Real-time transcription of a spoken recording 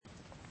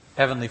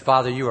Heavenly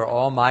Father, you are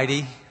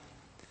almighty.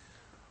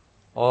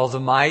 All the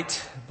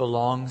might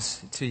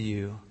belongs to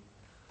you.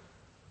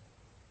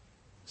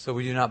 So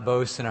we do not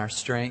boast in our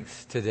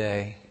strength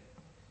today,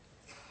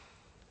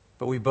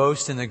 but we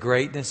boast in the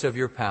greatness of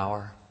your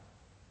power.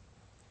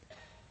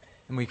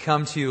 And we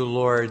come to you,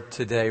 Lord,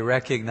 today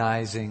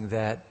recognizing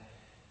that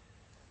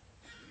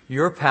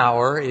your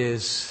power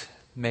is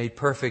made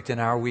perfect in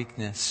our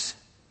weakness.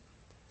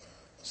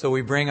 So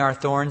we bring our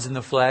thorns in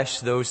the flesh,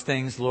 those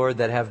things, Lord,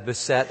 that have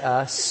beset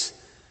us,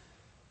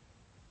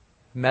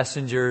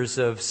 messengers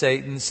of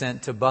Satan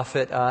sent to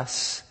buffet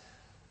us,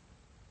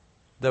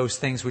 those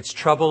things which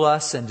trouble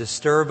us and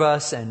disturb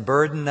us and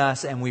burden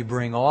us, and we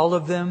bring all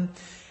of them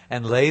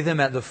and lay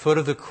them at the foot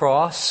of the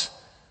cross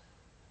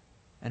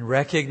and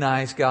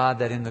recognize, God,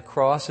 that in the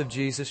cross of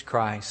Jesus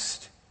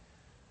Christ,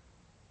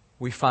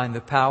 we find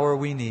the power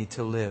we need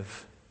to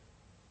live.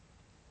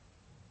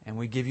 And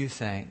we give you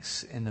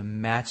thanks in the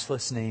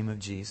matchless name of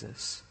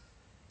Jesus.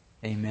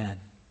 Amen.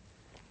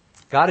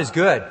 God is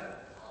good.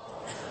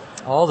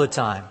 All the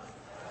time.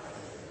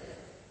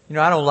 You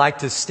know, I don't like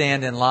to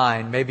stand in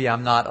line. Maybe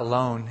I'm not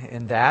alone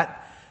in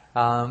that.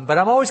 But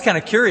I'm always kind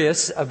of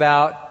curious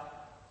about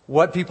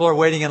what people are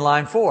waiting in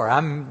line for.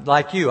 I'm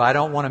like you. I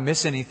don't want to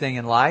miss anything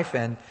in life.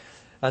 And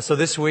so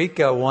this week,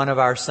 one of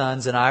our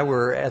sons and I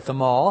were at the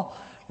mall.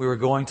 We were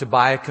going to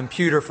buy a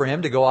computer for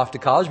him to go off to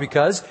college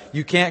because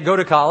you can't go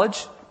to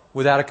college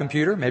without a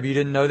computer. Maybe you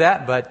didn't know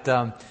that, but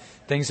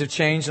things have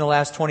changed in the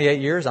last 28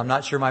 years. I'm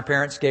not sure my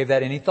parents gave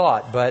that any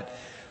thought, but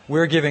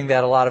we're giving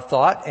that a lot of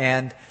thought.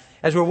 And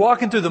as we're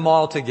walking through the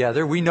mall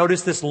together, we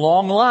noticed this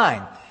long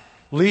line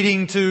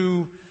leading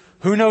to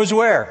who knows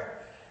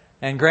where.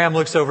 And Graham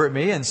looks over at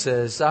me and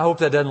says, I hope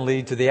that doesn't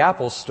lead to the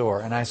Apple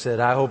store. And I said,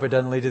 I hope it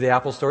doesn't lead to the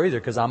Apple store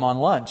either, because I'm on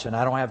lunch and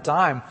I don't have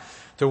time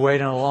to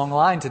wait in a long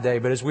line today.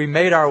 But as we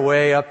made our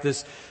way up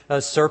this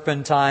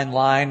serpentine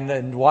line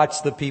and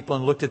watched the people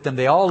and looked at them,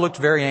 they all looked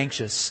very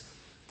anxious.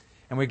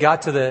 And we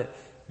got to the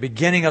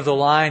beginning of the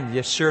line.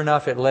 Yes, sure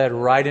enough, it led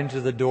right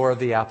into the door of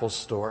the Apple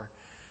store.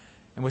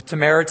 And with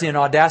temerity and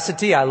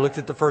audacity, I looked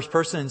at the first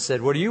person and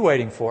said, what are you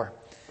waiting for?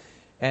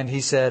 And he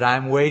said,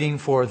 I'm waiting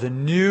for the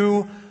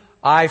new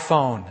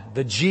iPhone,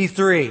 the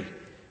G3,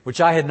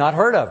 which I had not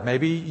heard of.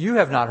 Maybe you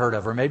have not heard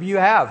of, or maybe you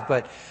have,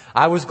 but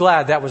I was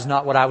glad that was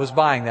not what I was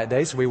buying that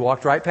day. So we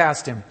walked right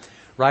past him,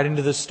 right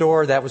into the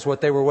store. That was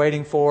what they were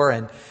waiting for.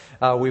 And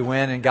we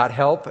went and got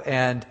help.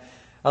 And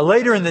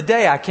later in the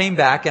day, I came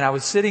back and I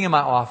was sitting in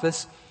my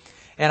office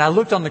and I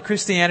looked on the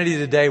Christianity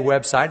Today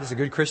website. It's a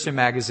good Christian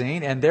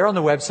magazine. And there on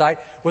the website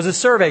was a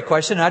survey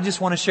question. And I just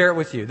want to share it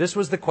with you. This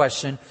was the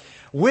question: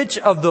 which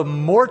of the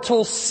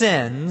mortal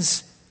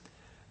sins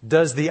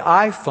does the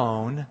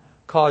iPhone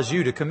cause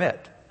you to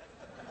commit?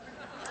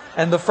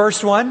 And the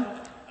first one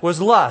was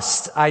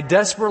lust. I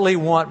desperately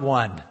want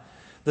one.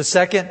 The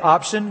second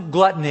option,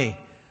 gluttony.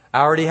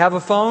 I already have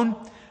a phone,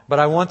 but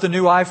I want the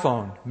new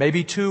iPhone.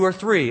 Maybe 2 or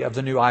 3 of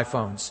the new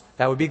iPhones.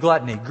 That would be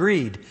gluttony.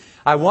 Greed.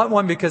 I want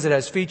one because it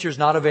has features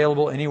not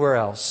available anywhere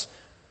else.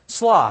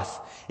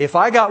 Sloth. If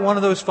I got one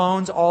of those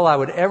phones, all I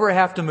would ever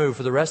have to move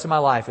for the rest of my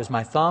life is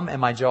my thumb and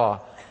my jaw.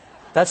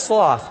 That's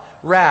sloth.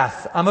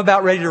 Wrath. I'm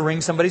about ready to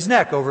wring somebody's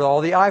neck over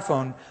all the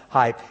iPhone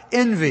hype.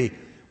 Envy.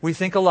 We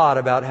think a lot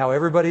about how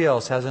everybody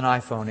else has an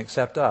iPhone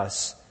except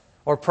us.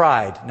 Or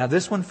pride. Now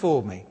this one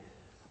fooled me.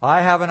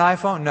 I have an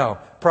iPhone? No.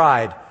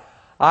 Pride.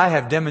 I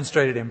have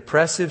demonstrated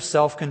impressive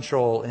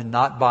self-control in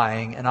not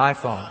buying an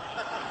iPhone.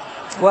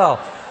 Well,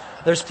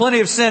 there's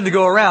plenty of sin to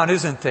go around,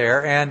 isn't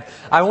there? And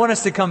I want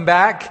us to come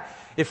back,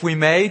 if we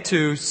may,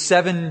 to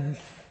 7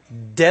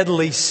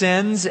 deadly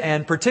sins.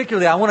 And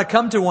particularly, I want to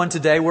come to one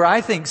today where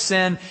I think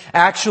sin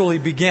actually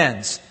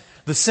begins.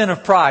 The sin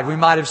of pride. We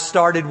might have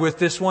started with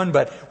this one,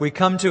 but we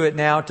come to it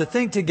now to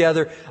think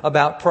together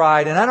about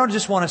pride. And I don't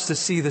just want us to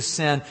see the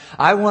sin.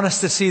 I want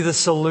us to see the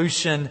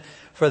solution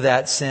for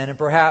that sin. And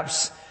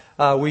perhaps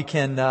we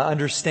can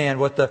understand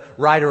what the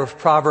writer of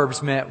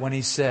Proverbs meant when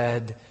he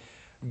said,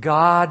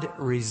 God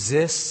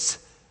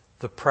resists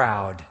the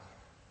proud,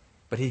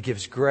 but He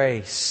gives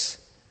grace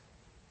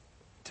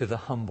to the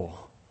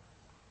humble.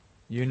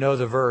 You know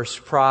the verse,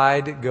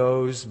 pride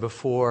goes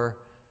before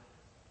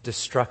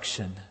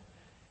destruction,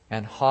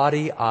 and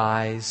haughty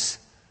eyes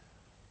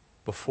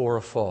before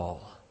a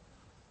fall.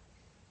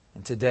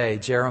 And today,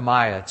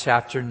 Jeremiah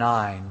chapter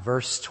 9,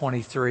 verse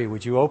 23.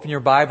 Would you open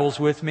your Bibles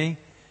with me?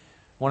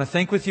 I want to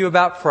think with you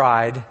about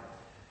pride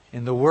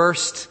in the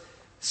worst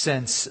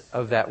sense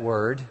of that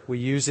word. We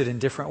use it in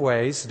different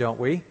ways, don't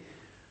we?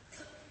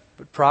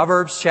 But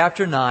Proverbs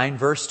chapter 9,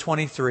 verse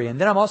 23.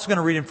 And then I'm also going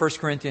to read in 1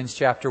 Corinthians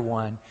chapter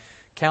 1,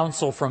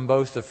 counsel from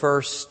both the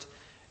First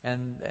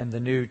and the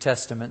New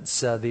Testaments,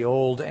 the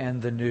Old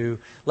and the New.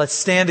 Let's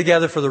stand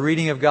together for the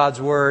reading of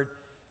God's Word.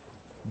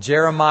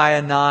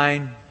 Jeremiah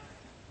 9.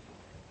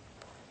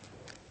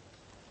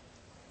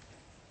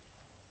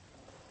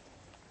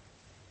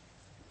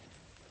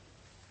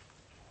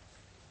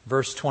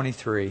 Verse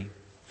 23.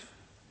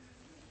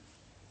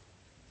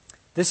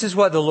 This is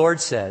what the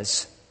Lord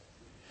says.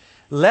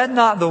 Let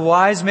not the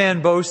wise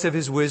man boast of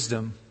his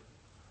wisdom,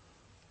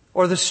 or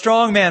or the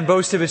strong man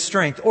boast of his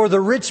strength, or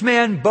the rich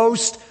man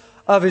boast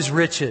of his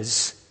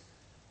riches.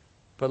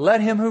 But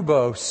let him who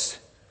boasts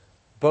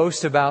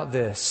boast about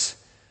this,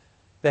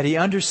 that he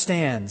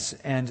understands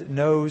and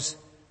knows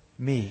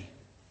me,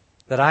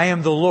 that I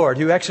am the Lord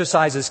who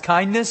exercises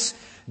kindness,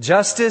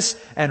 justice,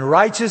 and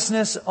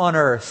righteousness on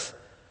earth.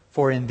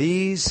 For in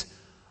these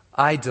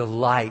I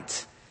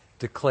delight,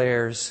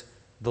 declares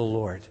the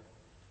Lord.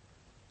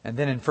 And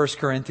then in 1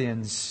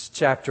 Corinthians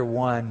chapter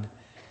 1,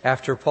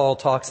 after Paul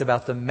talks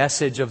about the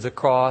message of the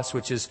cross,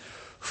 which is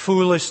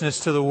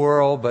foolishness to the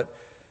world, but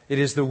it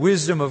is the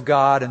wisdom of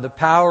God and the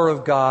power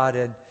of God.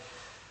 And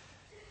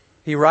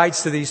he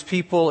writes to these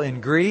people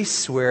in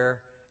Greece,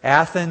 where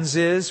Athens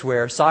is,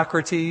 where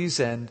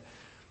Socrates and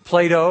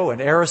Plato and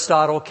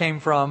Aristotle came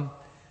from.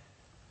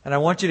 And I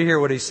want you to hear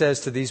what he says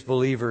to these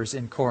believers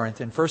in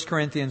Corinth. In 1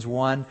 Corinthians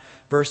 1,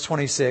 verse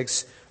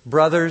 26,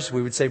 brothers,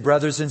 we would say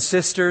brothers and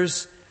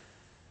sisters,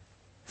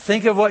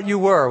 think of what you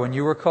were when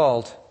you were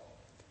called.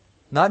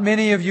 Not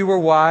many of you were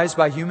wise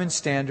by human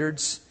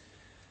standards.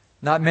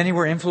 Not many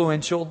were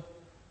influential.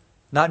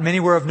 Not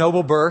many were of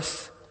noble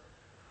birth.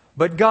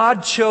 But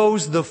God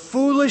chose the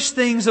foolish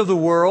things of the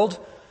world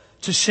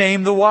to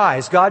shame the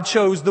wise. God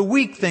chose the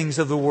weak things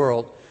of the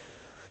world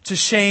to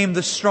shame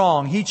the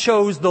strong. He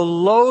chose the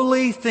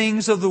lowly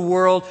things of the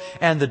world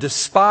and the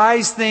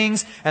despised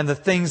things and the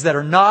things that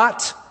are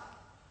not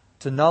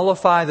to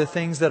nullify the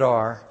things that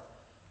are,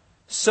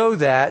 so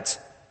that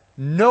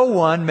no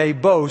one may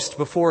boast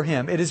before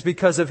Him. It is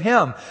because of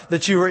Him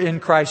that you are in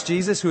Christ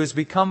Jesus, who has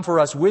become for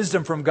us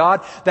wisdom from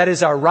God. That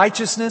is our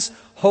righteousness,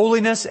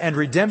 holiness, and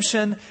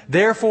redemption.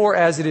 Therefore,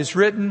 as it is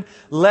written,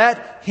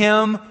 let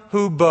him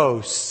who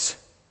boasts,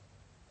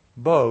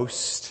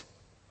 boast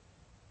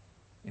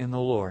in the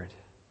Lord.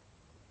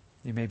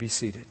 You may be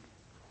seated.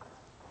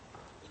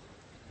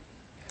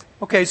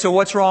 Okay, so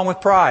what's wrong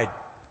with pride?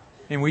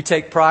 And we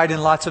take pride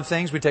in lots of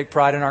things. We take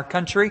pride in our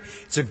country.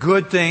 It's a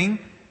good thing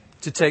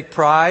to take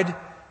pride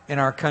in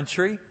our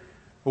country.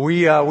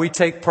 We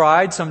take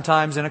pride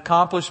sometimes in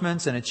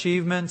accomplishments and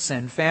achievements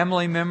and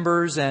family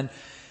members. And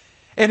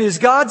is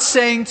God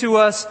saying to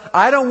us,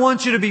 I don't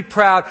want you to be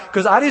proud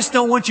because I just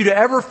don't want you to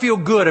ever feel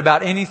good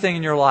about anything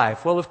in your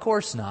life? Well, of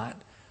course not.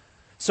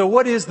 So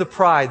what is the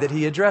pride that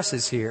He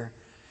addresses here?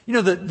 You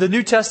know, the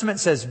New Testament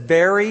says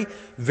very,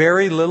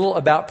 very little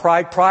about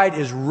pride. Pride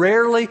is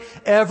rarely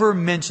ever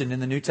mentioned in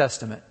the New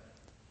Testament.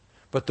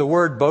 But the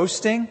word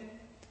boasting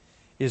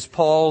is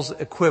Paul's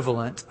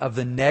equivalent of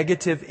the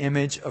negative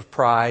image of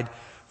pride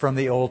from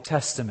the Old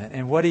Testament.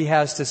 And what he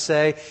has to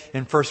say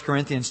in 1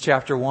 Corinthians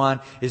chapter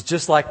 1 is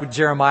just like what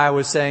Jeremiah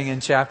was saying in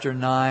chapter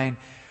 9.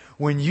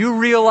 When you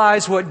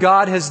realize what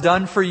God has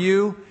done for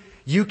you,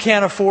 you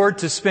can't afford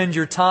to spend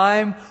your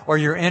time or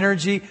your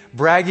energy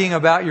bragging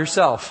about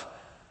yourself.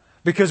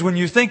 Because when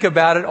you think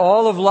about it,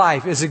 all of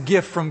life is a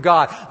gift from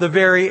God. The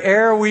very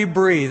air we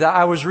breathe.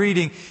 I was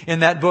reading in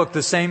that book,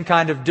 The Same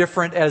Kind of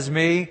Different as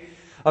Me,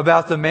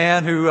 about the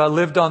man who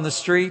lived on the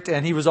street,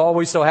 and he was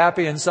always so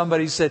happy. And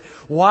somebody said,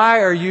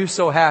 why are you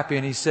so happy?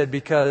 And he said,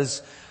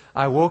 because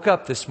I woke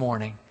up this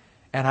morning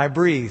and I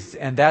breathed,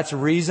 and that's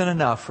reason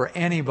enough for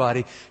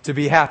anybody to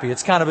be happy.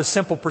 It's kind of a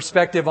simple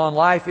perspective on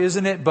life,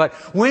 isn't it? But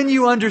when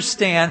you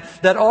understand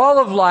that all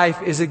of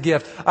life is a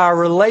gift, our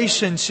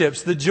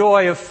relationships, the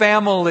joy of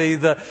family,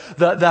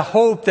 the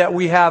hope that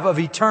we have of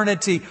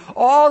eternity,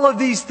 all of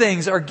these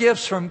things are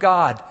gifts from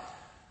God,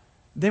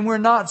 then we're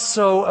not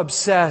so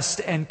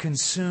obsessed and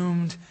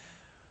consumed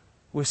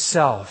with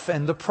self.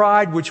 And the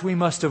pride which we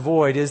must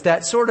avoid is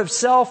that sort of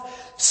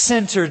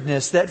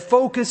self-centeredness that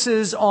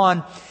focuses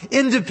on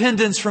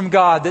independence from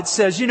God, that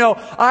says, you know,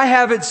 I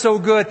have it so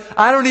good,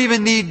 I don't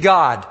even need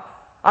God.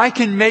 I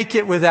can make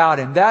it without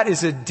Him. That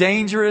is a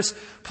dangerous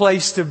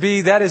place to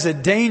be. That is a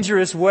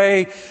dangerous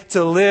way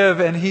to live.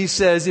 And he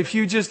says, if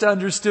you just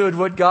understood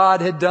what God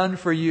had done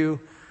for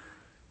you,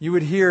 you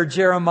would hear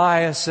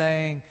Jeremiah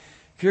saying,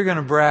 if you're going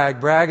to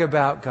brag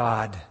about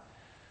God.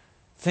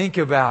 Think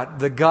about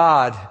the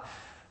God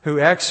who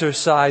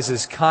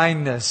exercises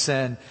kindness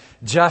and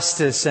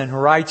justice and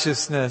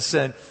righteousness.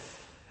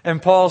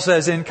 And Paul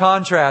says, in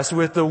contrast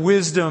with the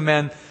wisdom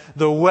and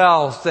the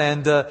wealth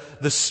and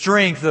the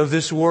strength of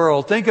this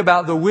world, think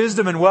about the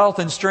wisdom and wealth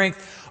and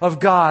strength of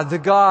God, the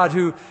God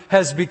who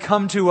has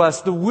become to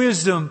us the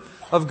wisdom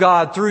of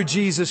God through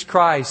Jesus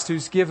Christ,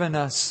 who's given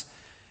us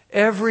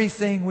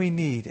everything we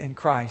need in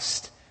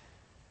Christ.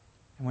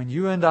 When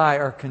you and I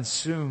are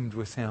consumed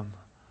with Him,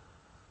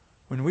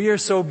 when we are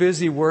so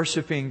busy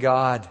worshiping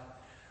God,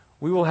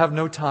 we will have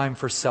no time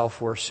for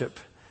self-worship,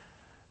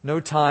 no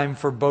time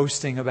for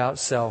boasting about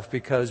self,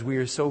 because we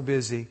are so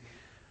busy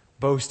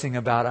boasting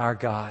about our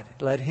God.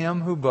 Let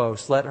him who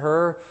boasts, let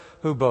her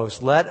who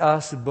boasts, let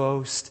us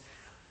boast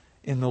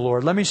in the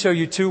Lord. Let me show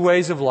you two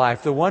ways of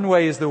life. The one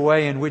way is the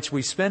way in which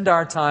we spend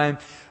our time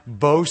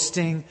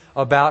boasting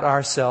about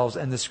ourselves,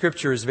 and the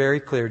Scripture is very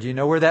clear. Do you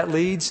know where that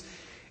leads?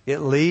 It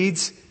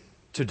leads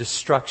to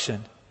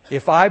destruction.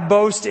 If I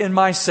boast in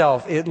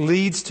myself, it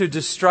leads to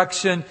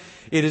destruction.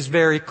 It is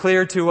very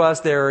clear to us.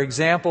 There are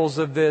examples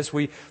of this.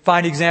 We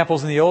find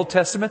examples in the Old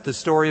Testament, the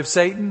story of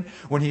Satan.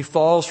 When he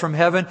falls from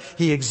heaven,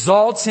 he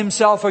exalts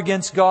himself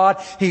against God.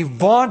 He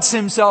vaunts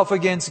himself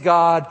against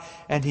God,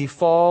 and he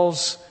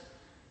falls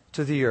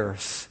to the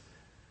earth.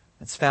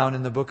 It's found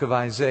in the book of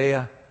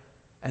Isaiah.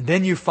 And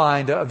then you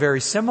find a very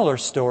similar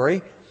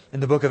story in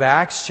the book of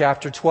Acts,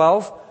 chapter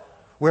 12,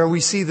 where we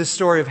see the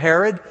story of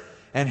Herod.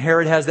 And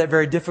Herod has that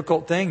very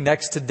difficult thing.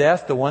 Next to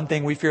death, the one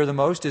thing we fear the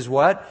most is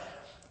what?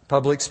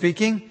 Public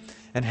speaking.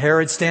 And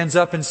Herod stands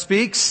up and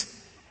speaks.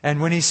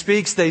 And when he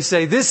speaks, they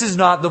say, "This is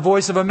not the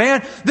voice of a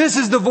man. This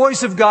is the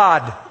voice of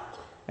God."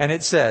 And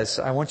it says,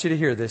 I want you to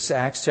hear this,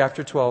 Acts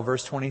chapter 12,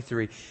 verse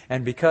 23.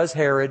 "And because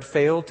Herod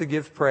failed to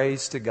give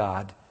praise to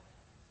God,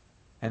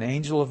 an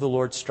angel of the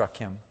Lord struck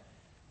him,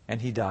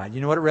 and he died."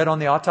 You know what it read on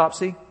the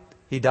autopsy?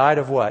 He died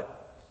of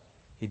what?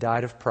 He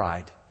died of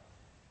pride.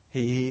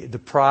 The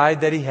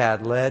pride that he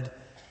had led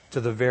to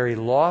the very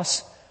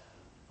loss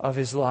of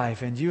his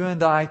life. And you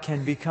and I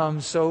can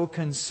become so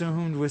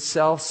consumed with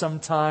self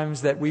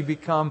sometimes that we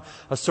become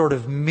a sort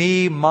of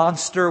me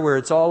monster where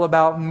it's all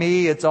about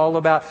me. It's all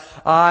about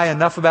I.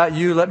 Enough about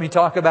you. Let me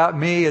talk about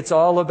me. It's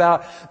all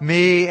about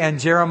me. And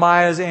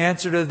Jeremiah's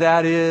answer to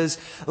that is,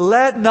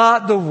 "Let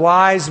not the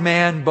wise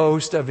man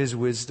boast of his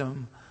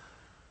wisdom."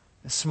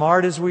 As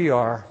smart as we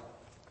are,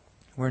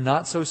 we're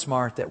not so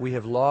smart that we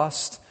have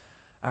lost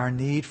our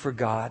need for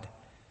God.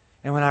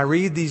 And when I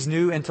read these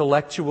new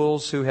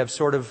intellectuals who have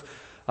sort of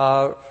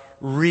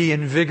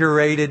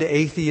reinvigorated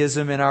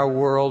atheism in our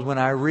world, when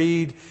I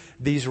read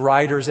these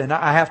writers, and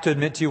I have to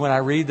admit to you, when I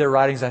read their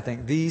writings, I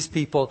think these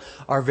people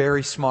are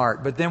very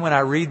smart. But then when I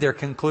read their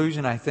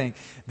conclusion, I think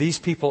these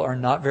people are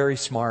not very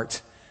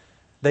smart.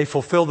 They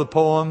fulfill the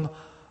poem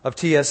of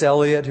T.S.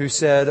 Eliot, who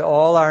said,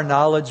 "All our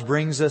knowledge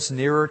brings us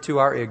nearer to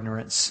our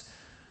ignorance,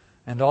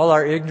 and all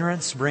our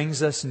ignorance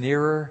brings us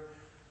nearer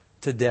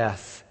to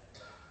death.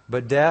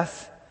 But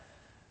death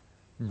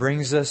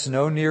brings us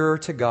no nearer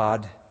to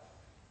God.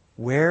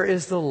 Where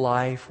is the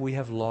life we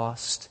have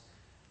lost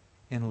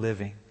in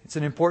living?" It's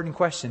an important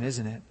question,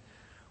 isn't it?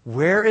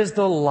 Where is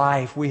the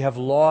life we have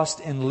lost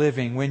in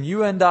living? When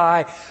you and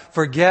I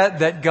forget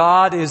that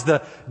God is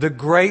the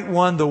great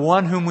one, the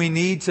one whom we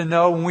need to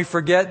know, when we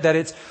forget that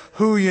it's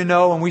who you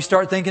know, and we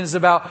start thinking it's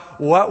about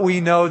what we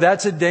know,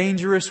 that's a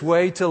dangerous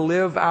way to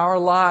live our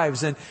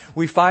lives. And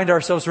we find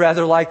ourselves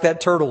rather like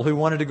that turtle who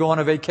wanted to go on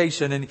a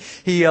vacation, and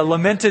he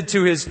lamented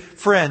to his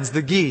friends,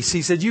 the geese.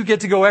 He said, "You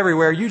get to go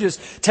everywhere. You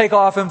just take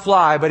off and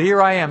fly. But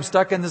here I am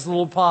stuck in this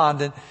little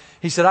pond." And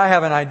he said, "I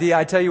have an idea.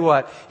 I tell you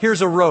what,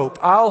 here's a rope.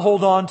 I'll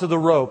hold on to the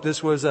rope."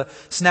 This was a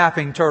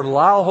snapping turtle.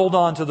 "I'll hold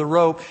on to the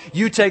rope.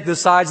 You take the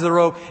sides of the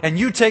rope, and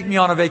you take me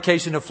on a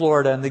vacation to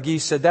Florida." And the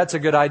geese said, "That's a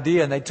good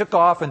idea." And they took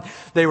off, and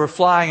they were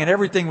flying, and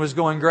everything was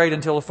going great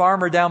until a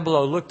farmer down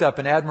below looked up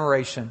in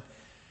admiration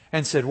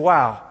and said,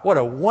 "Wow, what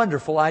a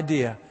wonderful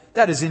idea.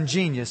 That is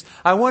ingenious.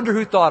 I wonder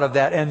who thought of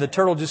that." And the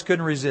turtle just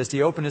couldn't resist.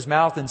 He opened his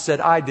mouth and said,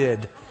 "I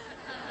did."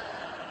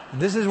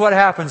 And this is what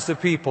happens to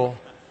people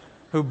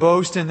who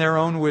boast in their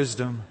own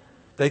wisdom.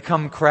 They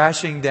come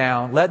crashing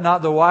down. "Let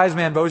not the wise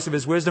man boast of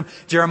his wisdom."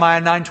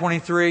 Jeremiah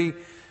 9:23.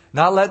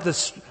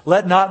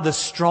 Let not the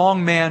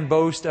strong man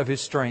boast of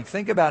his strength.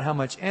 Think about how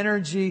much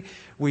energy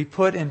we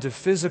put into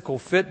physical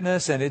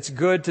fitness, and it's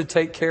good to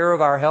take care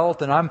of our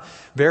health, and I'm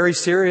very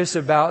serious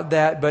about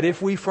that. But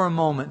if we for a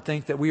moment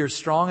think that we are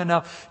strong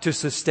enough to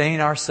sustain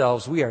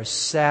ourselves, we are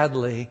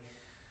sadly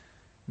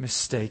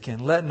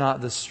mistaken. Let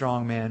not the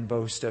strong man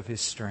boast of his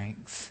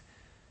strength.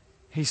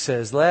 He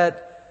says,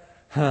 let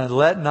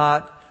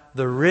not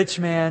the rich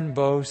man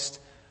boast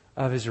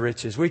of his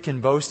riches. We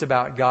can boast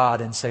about God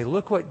and say,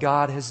 "Look what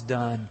God has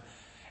done,"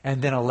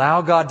 and then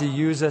allow God to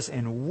use us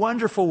in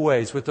wonderful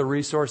ways with the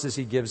resources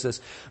He gives us.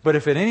 But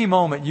if at any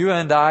moment you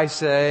and I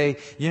say,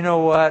 "You know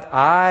what,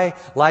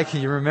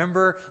 you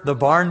remember the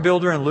barn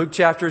builder in Luke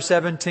chapter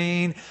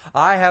 17?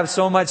 I have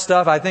so much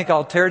stuff, I think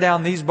I'll tear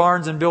down these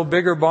barns and build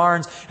bigger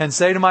barns," and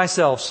say to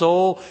myself,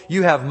 "Soul,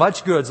 you have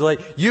much goods.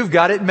 You've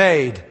got it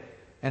made."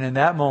 And in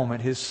that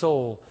moment, his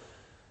soul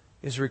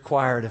is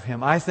required of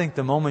him. I think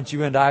the moment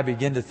you and I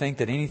begin to think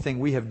that anything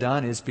we have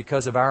done is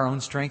because of our own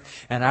strength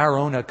and our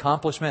own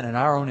accomplishment and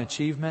our own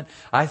achievement,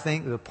 I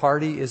think the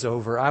party is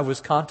over. I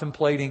was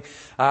contemplating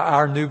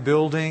our new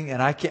building,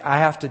 and I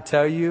have to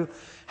tell you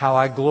how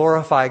I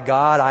glorify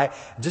God. I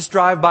just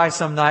drive by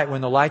some night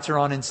when the lights are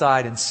on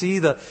inside and see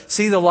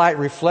the light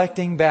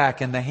reflecting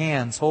back in the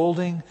hands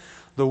holding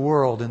the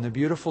world and the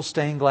beautiful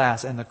stained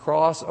glass and the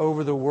cross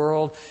over the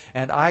world.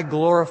 And I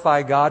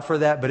glorify God for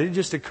that. But it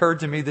just occurred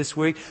to me this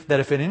week that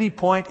if at any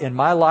point in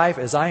my life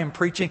as I am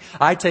preaching,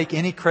 I take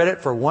any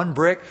credit for one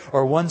brick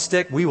or one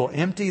stick, we will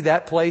empty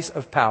that place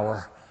of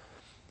power.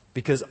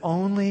 Because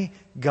only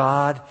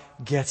God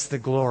gets the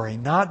glory.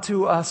 Not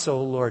to us, O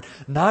Lord.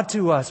 Not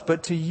to us,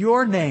 but to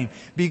Your name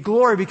be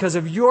glory because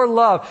of Your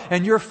love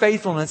and Your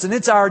faithfulness. And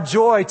it's our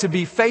joy to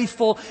be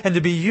faithful and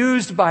to be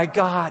used by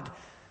God.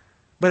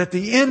 But at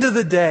the end of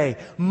the day,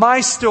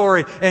 my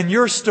story and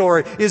your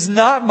story is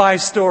not my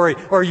story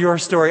or your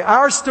story.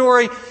 Our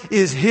story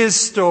is His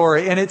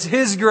story, and it's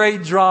His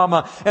great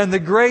drama. And the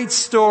great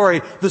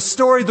story, the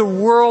story the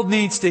world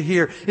needs to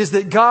hear, is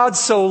that God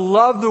so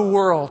loved the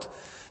world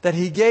that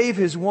He gave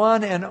His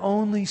one and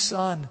only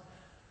Son.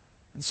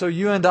 And so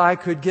you and I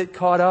could get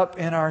caught up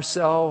in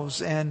ourselves,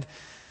 and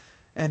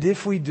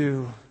if we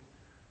do,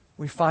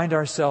 we find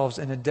ourselves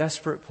in a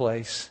desperate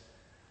place.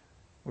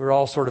 We're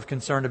all sort of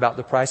concerned about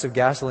the price of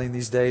gasoline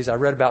these days. I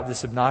read about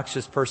this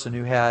obnoxious person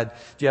who had,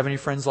 do you have any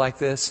friends like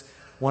this?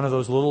 One of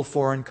those little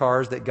foreign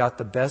cars that got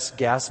the best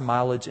gas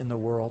mileage in the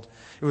world.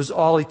 It was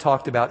all he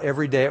talked about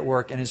every day at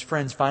work, and his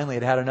friends finally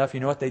had had enough. You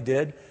know what they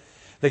did?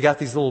 They got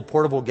these little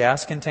portable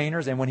gas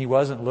containers, and when he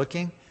wasn't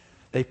looking,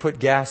 they put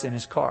gas in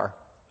his car.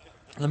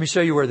 Let me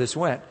show you where this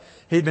went.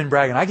 He'd been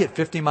bragging, I get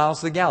 50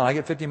 miles to the gallon. I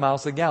get 50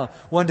 miles to the gallon.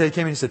 One day he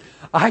came in and he said,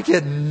 I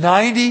get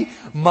 90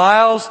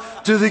 miles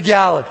to the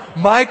gallon.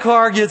 My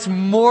car gets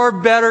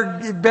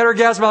better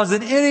gas miles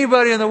than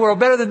anybody in the world.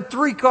 Better than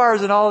 3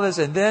 cars and all of this.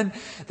 And then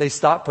they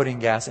stopped putting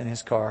gas in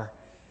his car.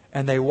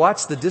 And they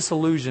watched the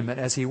disillusionment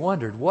as he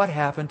wondered, what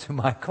happened to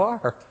my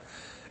car?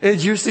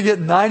 It used to get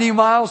 90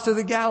 miles to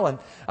the gallon.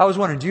 I was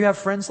wondering, do you have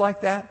friends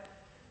like that?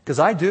 Because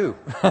I do.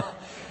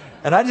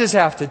 And I just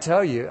have to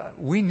tell you,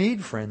 we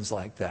need friends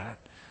like that.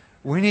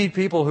 We need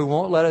people who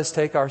won't let us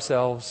take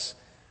ourselves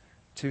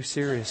too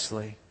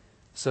seriously,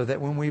 so that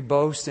when we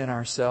boast in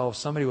ourselves,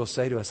 somebody will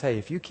say to us, hey,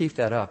 if you keep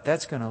that up,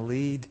 that's going to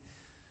lead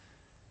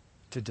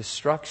to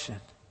destruction.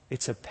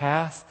 It's a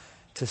path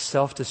to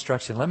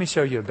self-destruction. Let me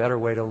show you a better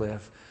way to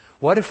live.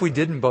 What if we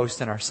didn't boast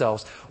in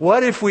ourselves?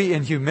 What if we,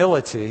 in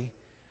humility,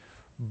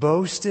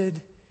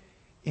 boasted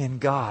in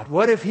God?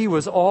 What if He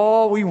was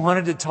all we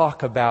wanted to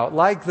talk about?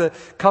 Like the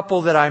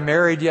couple that I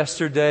married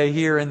yesterday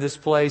here in this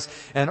place,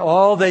 and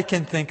all they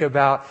can think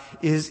about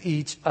is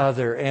each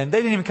other. And they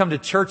didn't even come to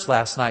church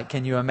last night,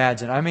 can you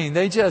imagine? I mean,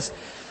 they're just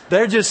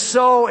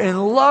so in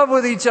love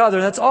with each other.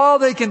 That's all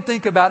they can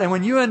think about. And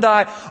when you and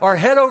I are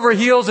head over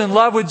heels in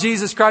love with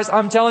Jesus Christ,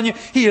 I'm telling you,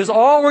 He is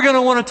all we're going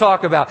to want to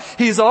talk about.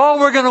 He's all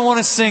we're going to want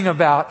to sing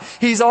about.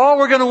 He's all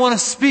we're going to want to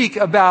speak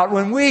about.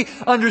 When we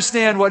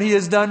understand what He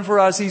has done for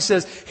us, He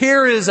says,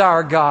 here is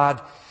our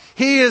God.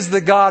 He is the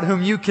God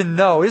whom you can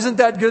know. Isn't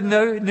that good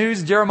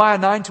news? Jeremiah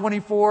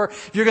 9:24.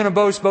 If you're going to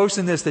boast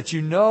in this, that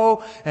you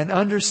know and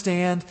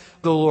understand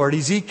the Lord.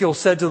 Ezekiel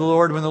said to the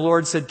Lord, when the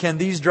Lord said, can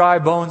these dry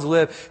bones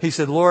live? He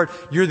said, Lord,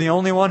 you're the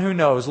only one who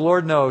knows. The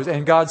Lord knows.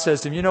 And God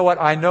says to him, you know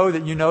what? I know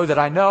that you know that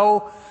I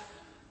know,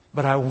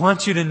 but I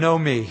want you to know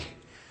me.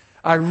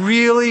 I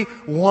really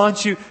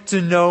want you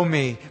to know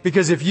me.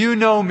 Because if you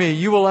know me,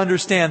 you will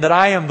understand that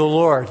I am the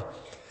Lord.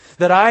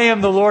 That I am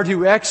the Lord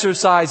who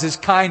exercises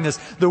kindness.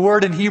 The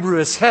word in Hebrew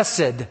is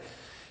hesed.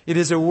 It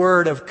is a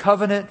word of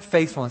covenant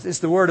faithfulness. It's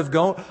the word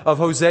of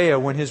Hosea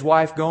when his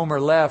wife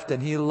Gomer left,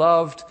 and he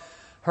loved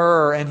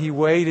her, and he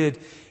waited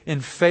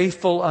in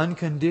faithful,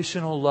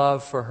 unconditional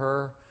love for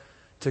her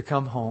to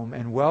come home,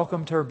 and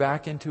welcomed her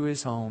back into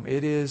His home.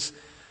 It is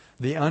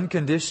the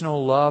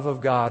unconditional love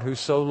of God, who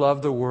so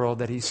loved the world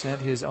that He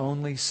sent His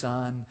only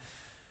Son.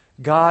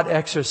 God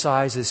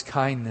exercises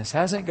kindness.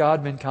 Hasn't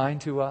God been kind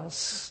to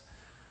us?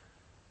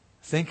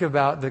 Think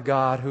about the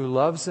God who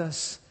loves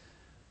us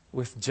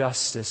with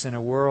justice in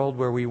a world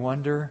where we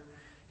wonder,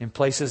 in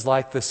places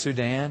like the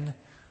Sudan,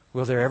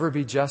 will there ever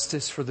be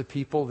justice for the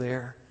people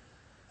there?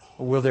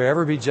 Will there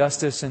ever be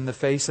justice in the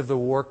face of the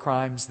war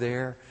crimes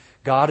there?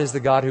 God is the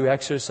God who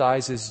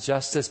exercises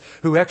justice,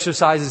 who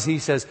exercises, He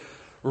says,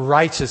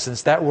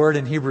 righteousness. That word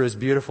in Hebrew is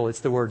beautiful. It's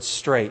the word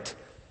straight.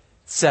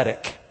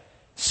 Tzedek.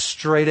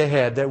 Straight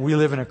ahead. That we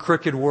live in a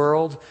crooked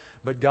world,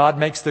 but God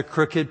makes the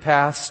crooked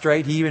path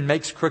straight. He even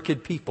makes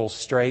crooked people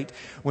straight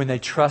when they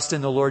trust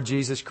in the Lord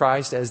Jesus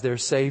Christ as their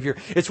Savior.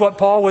 It's what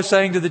Paul was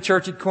saying to the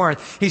church at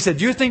Corinth. He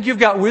said, you think you've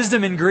got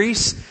wisdom in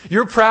Greece?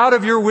 You're proud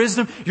of your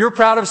wisdom? You're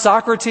proud of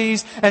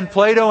Socrates and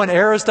Plato and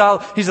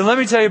Aristotle? He said, let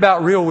me tell you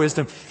about real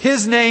wisdom.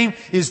 His name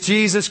is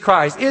Jesus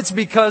Christ. It's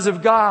because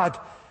of God.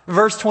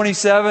 Verse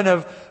 27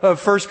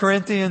 of 1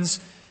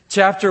 Corinthians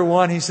chapter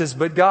 1, he says,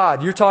 but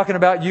God, you're talking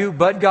about you,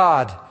 but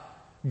God.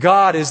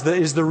 God is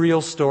the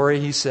real story,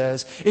 he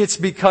says. It's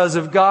because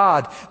of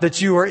God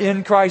that you are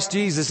in Christ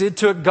Jesus. It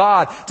took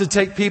God to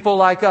take people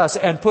like us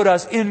and put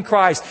us in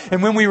Christ.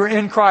 And when we were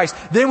in Christ,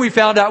 then we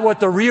found out what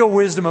the real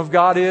wisdom of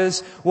God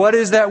is. What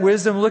is that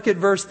wisdom? Look at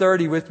verse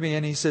 30 with me,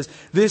 and he says,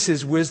 this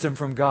is wisdom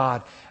from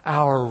God,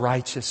 our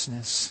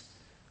righteousness.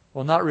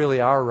 Well, not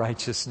really our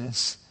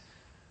righteousness,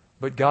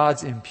 but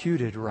God's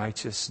imputed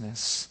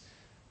righteousness.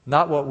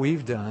 Not what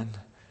we've done,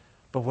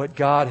 but what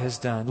God has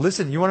done.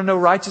 Listen, you want to know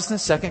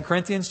righteousness? 2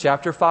 Corinthians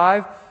chapter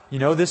 5. You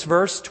know this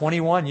verse,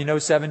 21. You know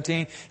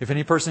 17. If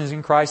any person is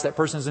in Christ, that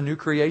person is a new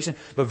creation.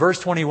 But verse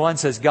 21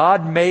 says,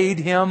 God made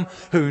Him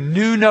who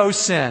knew no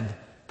sin.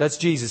 That's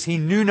Jesus. He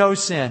knew no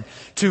sin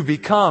to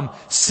become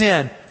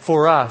sin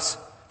for us,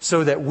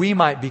 so that we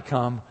might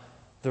become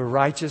the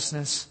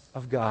righteousness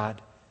of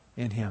God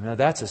in Him. Now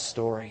that's a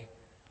story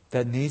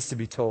that needs to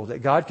be told. That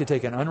God could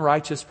take an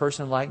unrighteous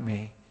person like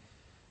me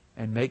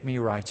and make me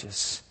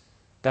righteous.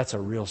 That's a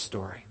real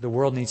story. The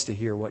world needs to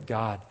hear what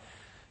God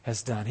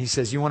has done. He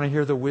says, you want to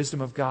hear the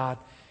wisdom of God?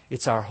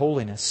 It's our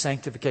holiness,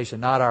 sanctification,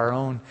 not our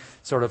own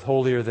sort of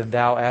holier than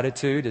thou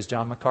attitude. As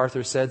John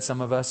MacArthur said,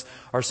 some of us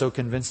are so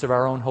convinced of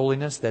our own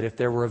holiness that if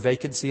there were a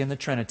vacancy in the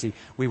Trinity,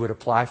 we would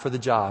apply for the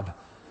job.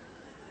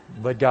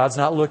 But God's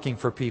not looking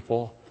for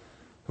people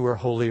who are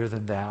holier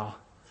than thou.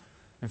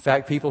 In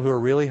fact, people who are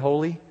really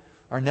holy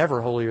are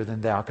never holier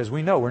than thou, because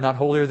we know we're not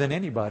holier than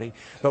anybody.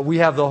 But we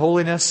have the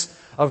holiness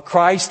of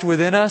Christ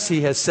within us.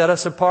 He has set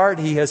us apart.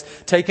 He has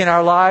taken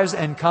our lives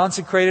and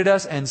consecrated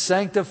us and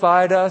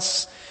sanctified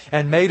us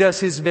and made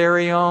us His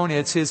very own.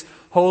 It's His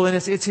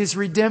holiness. It's His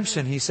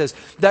redemption, He says,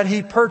 that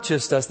He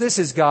purchased us. This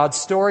is God's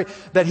story,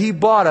 that He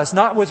bought us,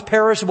 not with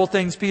perishable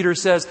things, Peter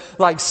says,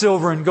 like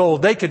silver and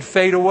gold. They could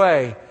fade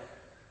away.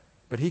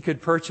 But He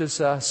could purchase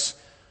us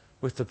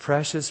with the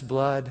precious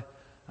blood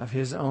of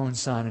His own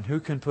Son. And who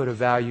can put a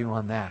value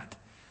on that?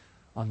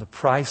 On the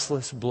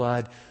priceless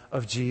blood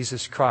of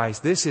Jesus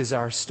Christ. This is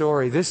our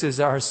story. This is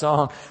our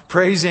song,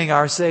 praising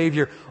our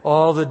Savior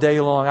all the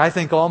day long. I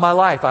think all my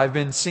life I've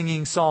been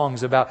singing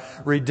songs about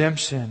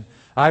redemption.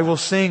 I will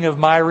sing of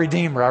my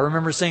Redeemer. I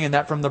remember singing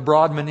that from the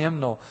Broadman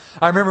hymnal.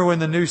 I remember when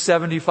the new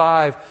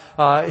 75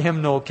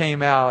 hymnal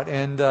came out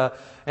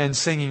and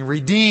singing,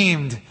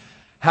 redeemed,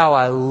 how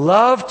I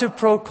love to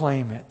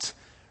proclaim it.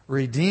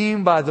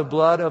 Redeemed by the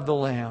blood of the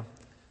Lamb.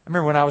 I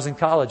remember when I was in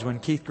college when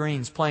Keith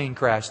Green's plane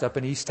crashed up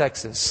in East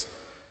Texas,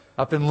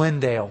 up in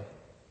Lindale.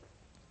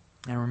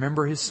 And I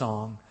remember his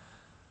song,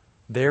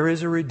 there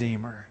is a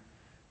Redeemer,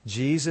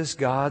 Jesus,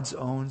 God's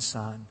own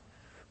Son,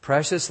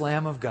 precious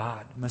Lamb of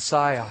God,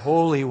 Messiah,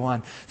 Holy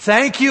One.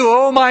 Thank you,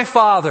 O my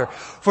Father,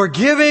 for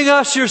giving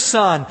us your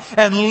Son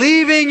and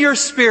leaving your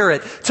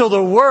Spirit till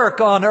the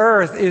work on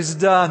earth is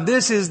done.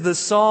 This is the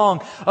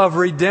song of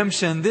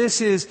redemption.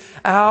 This is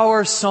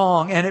our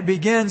song. And it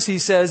begins, he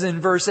says in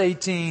verse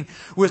 18,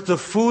 with the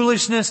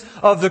foolishness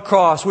of the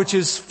cross, which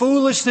is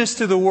foolishness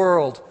to the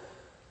world.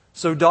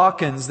 So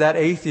Dawkins, that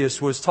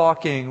atheist, was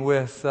talking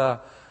with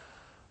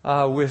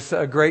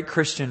a great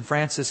Christian,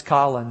 Francis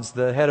Collins,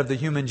 the head of the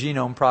Human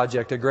Genome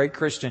Project, a great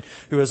Christian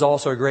who is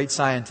also a great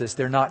scientist.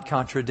 They're not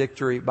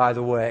contradictory, by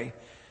the way.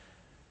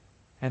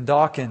 And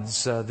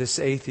Dawkins, this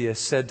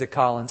atheist, said to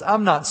Collins,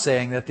 I'm not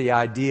saying that the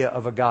idea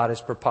of a God is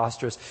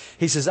preposterous.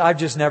 He says, I've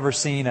just never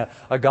seen an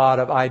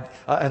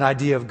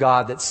idea of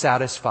God that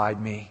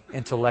satisfied me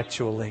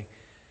intellectually.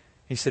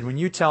 He said, when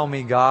you tell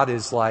me God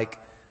is like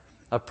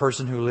a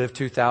person who lived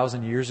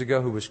 2,000 years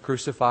ago who was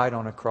crucified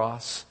on a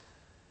cross,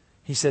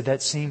 he said,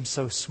 that seems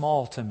so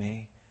small to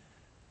me.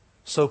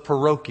 So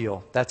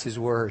parochial. That's his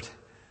word.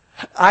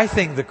 I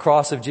think the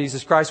cross of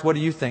Jesus Christ, what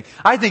do you think?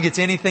 I think it's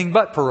anything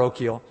but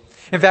parochial.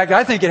 In fact,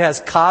 I think it has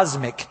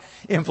cosmic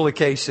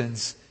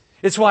implications.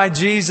 It's why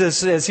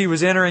Jesus, as He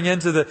was entering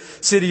into the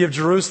city of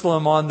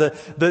Jerusalem on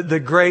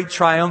the great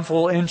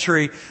triumphal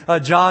entry,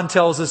 John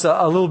tells us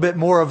a little bit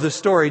more of the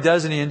story,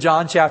 doesn't he? In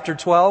John chapter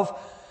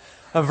 12,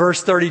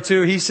 verse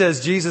 32, he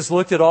says, Jesus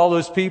looked at all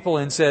those people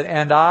and said,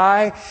 and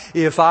I,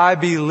 if I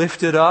be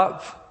lifted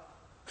up,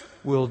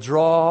 will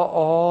draw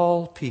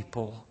all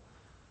people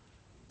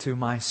to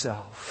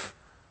myself.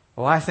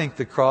 Oh, I think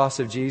the cross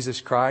of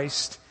Jesus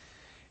Christ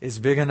is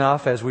big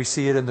enough, as we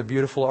see it in the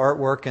beautiful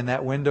artwork in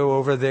that window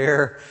over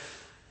there,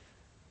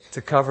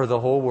 to cover the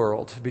whole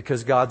world,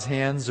 because God's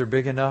hands are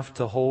big enough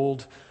to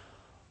hold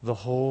the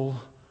whole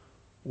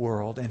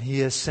world. And He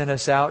has sent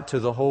us out to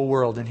the whole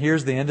world. And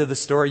here's the end of the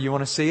story. You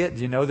want to see it?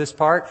 Do you know this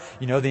part?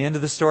 You know the end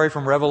of the story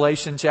from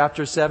Revelation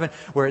chapter 7,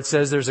 where it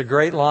says there's a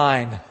great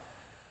line,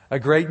 a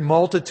great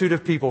multitude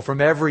of people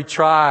from every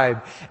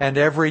tribe and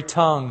every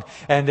tongue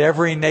and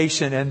every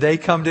nation. And they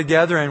come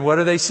together, and what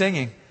are they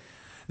singing?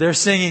 They're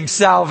singing,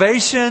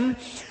 salvation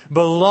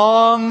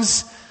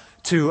belongs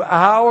to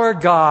our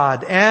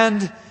God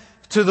and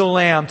to the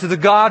Lamb, to the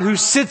God who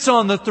sits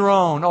on the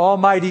throne,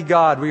 Almighty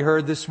God, we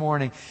heard this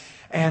morning,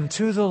 and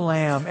to the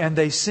Lamb. And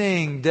they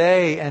sing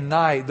day and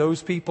night,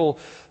 those people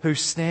who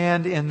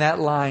stand in that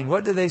line.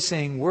 What do they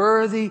sing?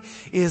 Worthy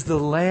is the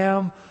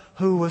Lamb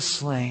who was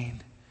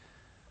slain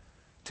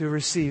to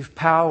receive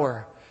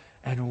power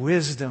and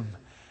wisdom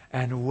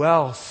and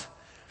wealth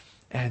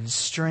and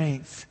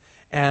strength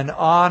and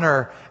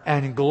honor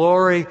and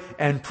glory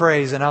and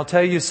praise. And I'll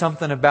tell you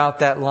something about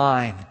that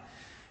line.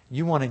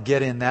 You want to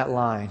get in that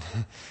line.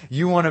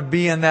 You want to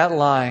be in that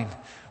line.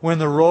 When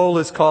the roll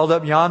is called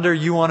up yonder,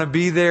 you want to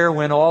be there.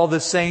 When all the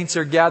saints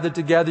are gathered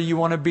together, you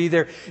want to be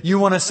there. You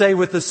want to say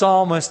with the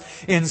psalmist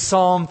in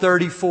Psalm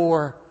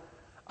 34,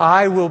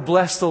 I will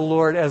bless the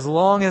Lord as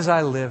long as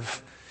I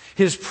live.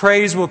 His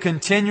praise will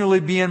continually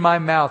be in my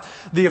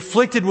mouth. The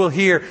afflicted will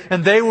hear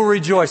and they will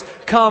rejoice.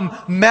 Come,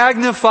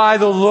 magnify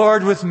the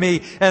Lord with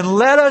me and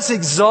let us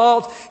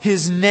exalt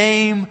His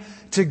name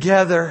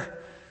together.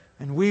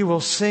 And we will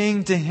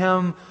sing to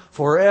Him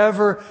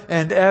forever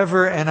and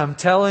ever. And I'm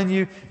telling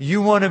you,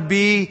 you want to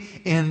be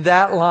in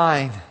that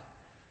line.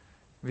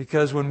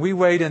 Because when we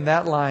wait in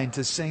that line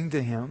to sing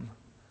to Him,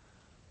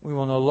 we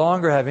will no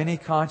longer have any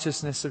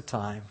consciousness of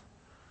time.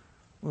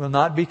 We will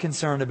not be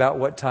concerned about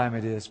what time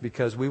it is,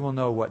 because we will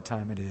know what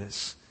time it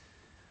is.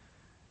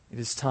 It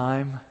is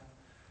time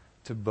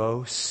to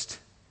boast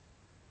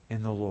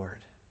in the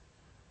Lord.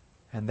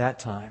 And that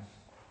time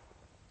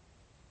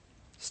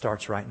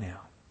starts right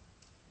now.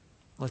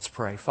 Let's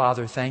pray.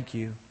 Father, thank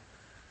you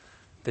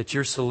that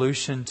your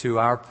solution to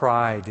our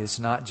pride is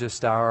not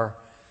just our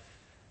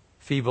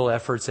feeble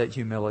efforts at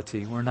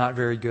humility. We're not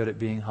very good at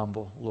being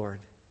humble, Lord.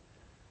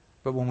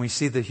 But when we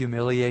see the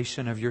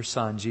humiliation of your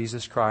Son,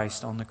 Jesus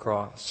Christ, on the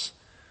cross,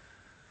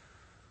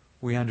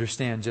 we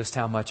understand just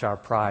how much our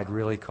pride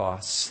really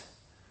costs.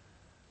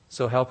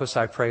 So help us,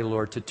 I pray,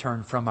 Lord, to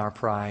turn from our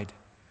pride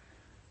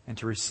and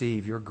to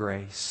receive your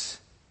grace.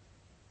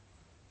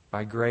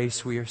 By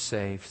grace we are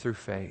saved through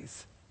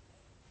faith,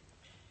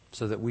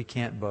 so that we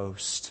can't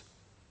boast,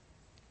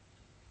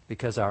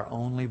 because our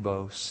only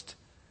boast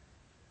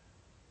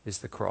is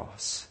the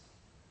cross.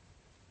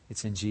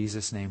 It's in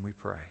Jesus' name we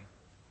pray.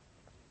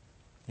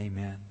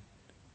 Amen.